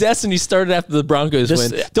 Team of Destiny started after the Broncos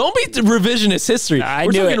win. Don't be revisionist history.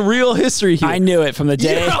 We're talking real history here. I knew it from the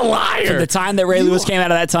day. You're a liar. From the time that Ray Lewis came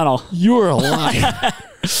out of that tunnel. You're a liar.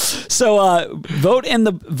 So vote in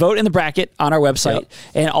the bracket on our website,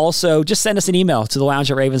 and also just send us an email to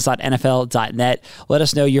thelounge@ravens.nfl.net. Let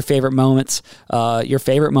us know your favorite moments, your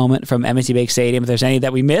favorite moment from M&T Bank Stadium. If there's any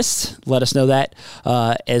that we missed, let us know that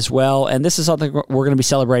as well. And this is something we're going to be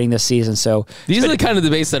celebrating this season. So these are the kind of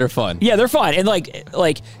debates that are fun. Yeah, they're fun. And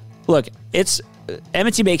look, it's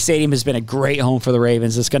M&T Bank Stadium has been a great home for the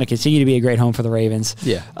Ravens. It's going to continue to be a great home for the Ravens.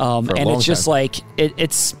 Yeah, and it's just time. Like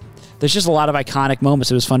it's. There's just a lot of iconic moments.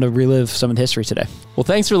 It was fun to relive some of the history today. Well,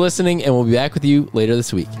 thanks for listening, and we'll be back with you later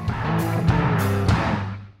this week.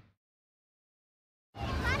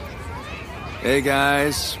 Hey,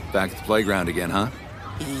 guys. Back at the playground again, huh?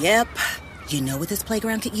 Yep. You know what this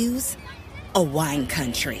playground could use? A wine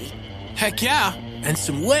country. Heck yeah. and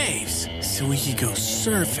some waves so we could go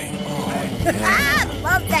surfing. Oh, yeah.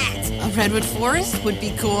 Love that. A redwood forest would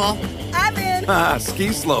be cool. I'm in. Ski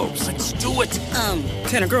slopes. Let's do it.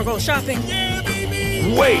 Can a girl go shopping? Yeah,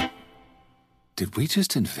 baby. Wait. Did we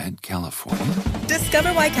just invent California?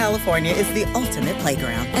 Discover why California is the ultimate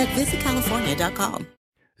playground at visitcalifornia.com.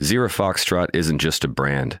 Zero Foxtrot isn't just a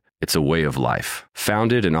brand, it's a way of life.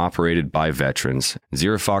 Founded and operated by veterans,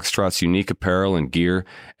 Zero Foxtrot's unique apparel and gear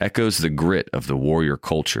echoes the grit of the warrior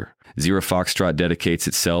culture. Zero Foxtrot dedicates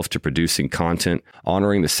itself to producing content,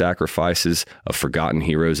 honoring the sacrifices of forgotten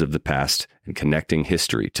heroes of the past, and connecting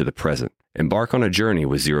history to the present. Embark on a journey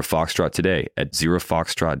with Zero Foxtrot today at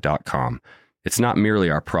zerofoxtrot.com. It's not merely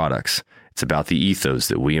our products, it's about the ethos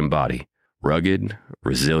that we embody, rugged,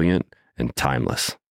 resilient, and timeless.